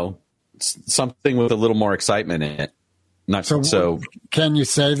 something with a little more excitement in it. Not so. Can you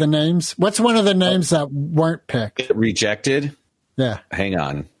say the names? What's one of the names that weren't picked? Rejected. Yeah. Hang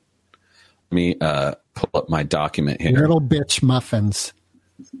on. Let me pull up my document here. Little bitch muffins.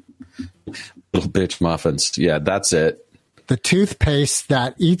 Little bitch muffins. Yeah, that's it. The toothpaste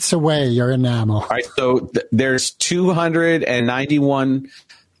that eats away your enamel. All right, so there's 291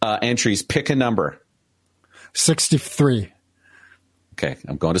 entries. Pick a number. 63. Okay,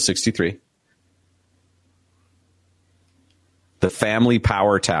 I'm going to 63. The Family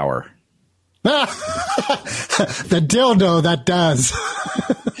Power Tower. The dildo that does.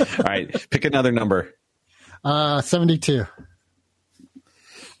 All right, pick another number. 72.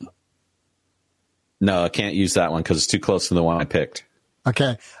 No, I can't use that one because it's too close to the one I picked.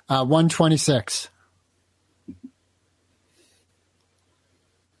 Okay, 126.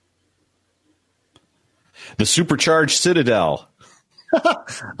 The Supercharged Citadel. All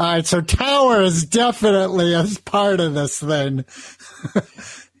right, so tower is definitely a part of this thing.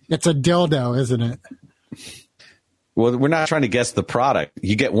 It's a dildo, isn't it? Well, we're not trying to guess the product.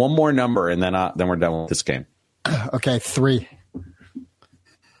 You get one more number, and then we're done with this game. Okay, 3.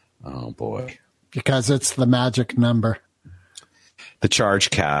 Oh, boy. Because it's the magic number. The Charge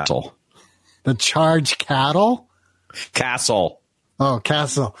Castle. The charge cattle? Castle. Oh,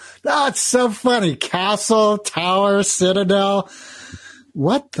 castle. That's so funny. Castle, tower, citadel.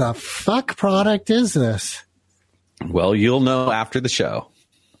 What the fuck product is this? Well, you'll know after the show.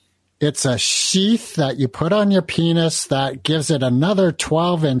 It's a sheath that you put on your penis that gives it another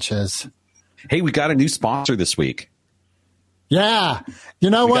 12 inches. Hey, we got a new sponsor this week. Yeah. You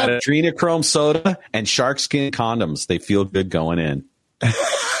know We what? got adrenochrome soda and shark skin condoms. They feel good going in.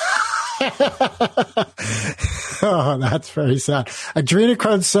 Oh, that's very sad.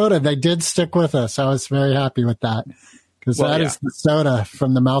 Adrenochrome soda, they did stick with us. I was very happy with that. Because that is the soda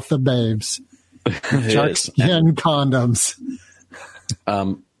from the mouth of babes. Shark skin condoms.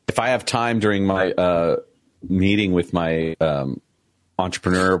 If I have time during my meeting with my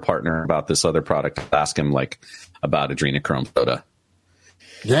entrepreneurial partner about this other product, I'll ask him about adrenochrome soda.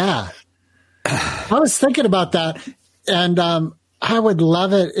 Yeah. I was thinking about that, and I would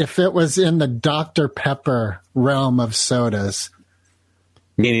love it if it was in the Dr. Pepper realm of sodas.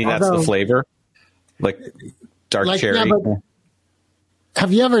 Meaning that's the flavor? Like dark cherry? Yeah,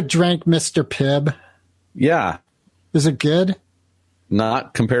 have you ever drank Mr. Pibb? Yeah. Is it good?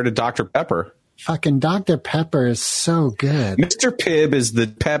 Not compared to Dr. Pepper. Fucking Dr. Pepper is so good. Mr. Pibb is the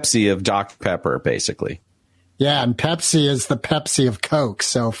Pepsi of Dr. Pepper, basically. Yeah, and Pepsi is the Pepsi of Coke,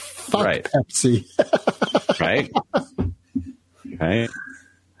 so fuck Pepsi. Right? Right?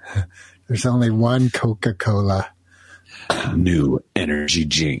 There's only one Coca-Cola. New energy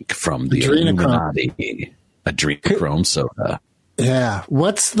drink from the Illuminati. Adrenochrome soda. Yeah.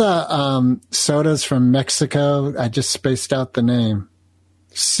 What's the sodas from Mexico? I just spaced out the name.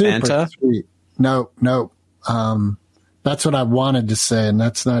 Super Fanta? Sweet. No. That's what I wanted to say, and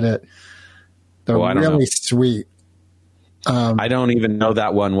that's not it. They're really sweet. I don't even know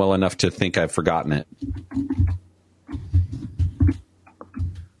that one well enough to think I've forgotten it.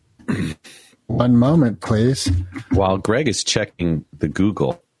 One moment, please. While Greg is checking the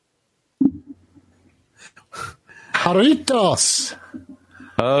Google. Jarritos.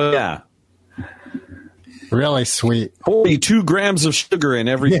 Oh, yeah. Really sweet. 42 grams of sugar in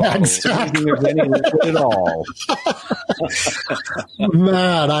every bottle. Exactly. There's any liquid at all.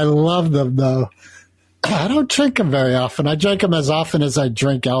 Man, I love them, though. I don't drink them very often. I drink them as often as I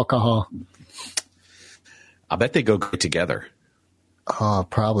drink alcohol. I bet they go good together. Oh,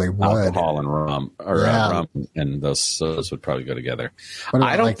 probably would. Alcohol and rum, rum and those would probably go together.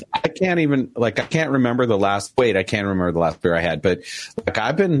 I can't remember the last beer I had, but I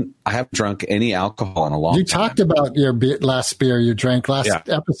haven't drunk any alcohol in a long time. You talked about your last beer you drank last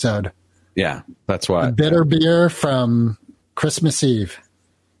episode. Yeah, that's why. A bitter beer from Christmas Eve.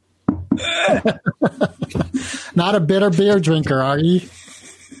 Not a bitter beer drinker, are you?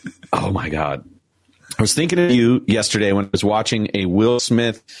 Oh my God. I was thinking of you yesterday when I was watching a Will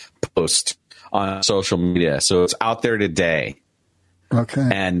Smith post on social media. So it's out there today. Okay.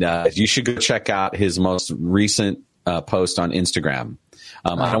 And you should go check out his most recent post on Instagram.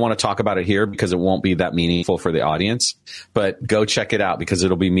 I don't want to talk about it here because it won't be that meaningful for the audience, but go check it out because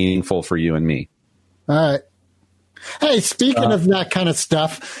it'll be meaningful for you and me. All right. Hey, speaking of that kind of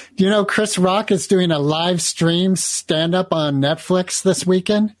stuff, do you know Chris Rock is doing a live stream stand-up on Netflix this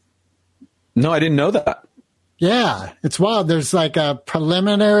weekend? No, I didn't know that. Yeah, it's wild. There's like a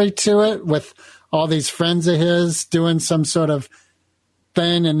preliminary to it with all these friends of his doing some sort of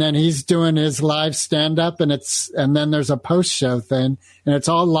thing, and then he's doing his live stand-up, and then there's a post-show thing, and it's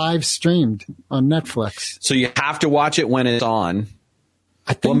all live streamed on Netflix. So you have to watch it when it's on.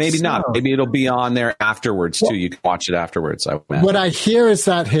 I think Well, maybe so. not. Maybe it'll be on there afterwards, too. You can watch it afterwards. What I hear is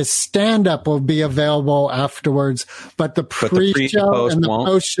that his stand-up will be available afterwards, but the pre-show and the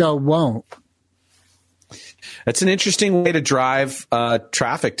post-show won't. That's an interesting way to drive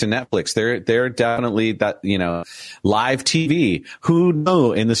traffic to Netflix. They're definitely that, live TV. Who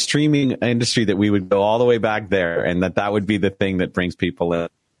knew in the streaming industry that we would go all the way back there and that would be the thing that brings people in.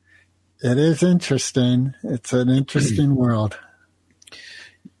 It is interesting. It's an interesting world.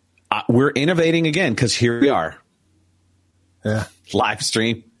 We're innovating again because here we are. Yeah. Live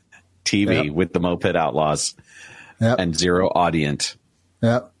stream TV with the Moped Outlaws and Zero Audient.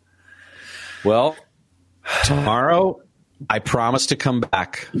 Yep. Well, tomorrow I promise to come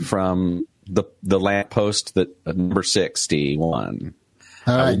back from the lamppost that number 61.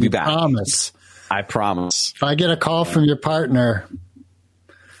 All right, I will be back. Promise. I promise. If I get a call from your partner,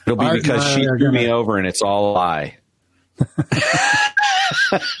 it'll be because she threw me over and it's all a lie.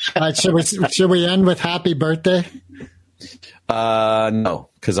 All right, should we end with happy birthday? No,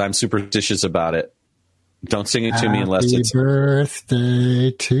 because I'm superstitious about it. Don't sing it to me unless it's... Happy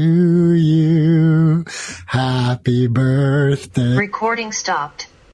birthday to you. Happy birthday. Recording stopped.